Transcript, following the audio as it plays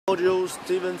Audio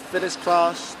Stephen Fitness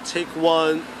class, take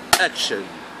one, action.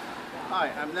 Hi,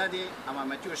 I'm Nadi. I'm a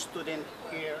mature student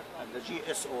here at the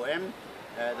GSOM,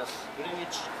 the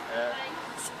Greenwich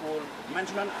School of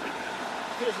Management.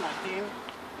 Here's my team.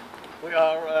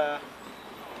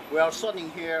 We are studying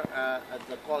here at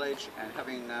the college and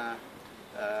having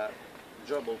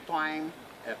enjoyable time.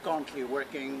 Currently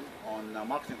working on a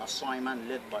marketing assignment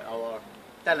led by our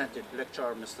talented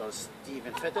lecturer, Mr.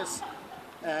 Stephen Fittis.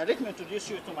 Let me introduce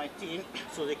you to my team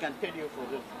so they can tell you for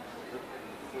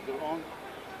their own,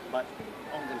 but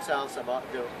on themselves about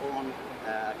their own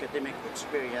academic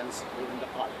experience within the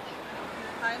college.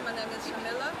 Hi, my name is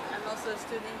Mila. I'm also a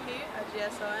student here at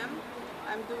GSOM.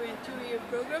 I'm doing a 2-year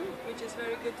program, which is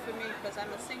very good for me because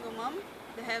I'm a single mom.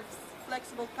 They have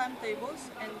flexible timetables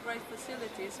and great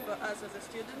facilities for us as a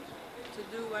student to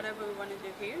do whatever we want to do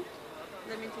here.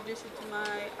 Let me introduce you to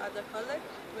my other colleague,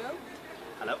 Will.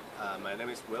 Hello, my name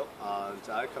is Will and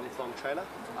I come from China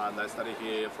and I study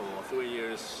here for 3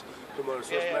 years human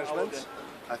resource management.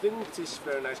 I think this is a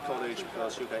very nice college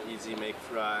because you can easily make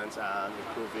friends and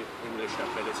improve your English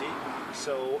ability.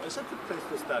 So it's a good place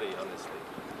to study, honestly.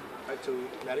 Right to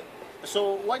Nadi?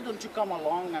 So why don't you come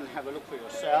along and have a look for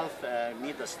yourself,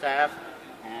 meet the staff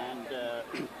and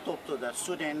talk to the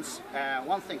students.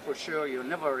 One thing for sure, you'll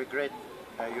never regret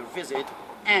your visit,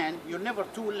 and you're never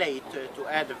too late to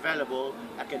add a valuable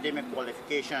academic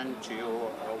qualification to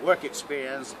your work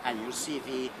experience and your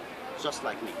CV, just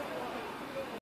like me.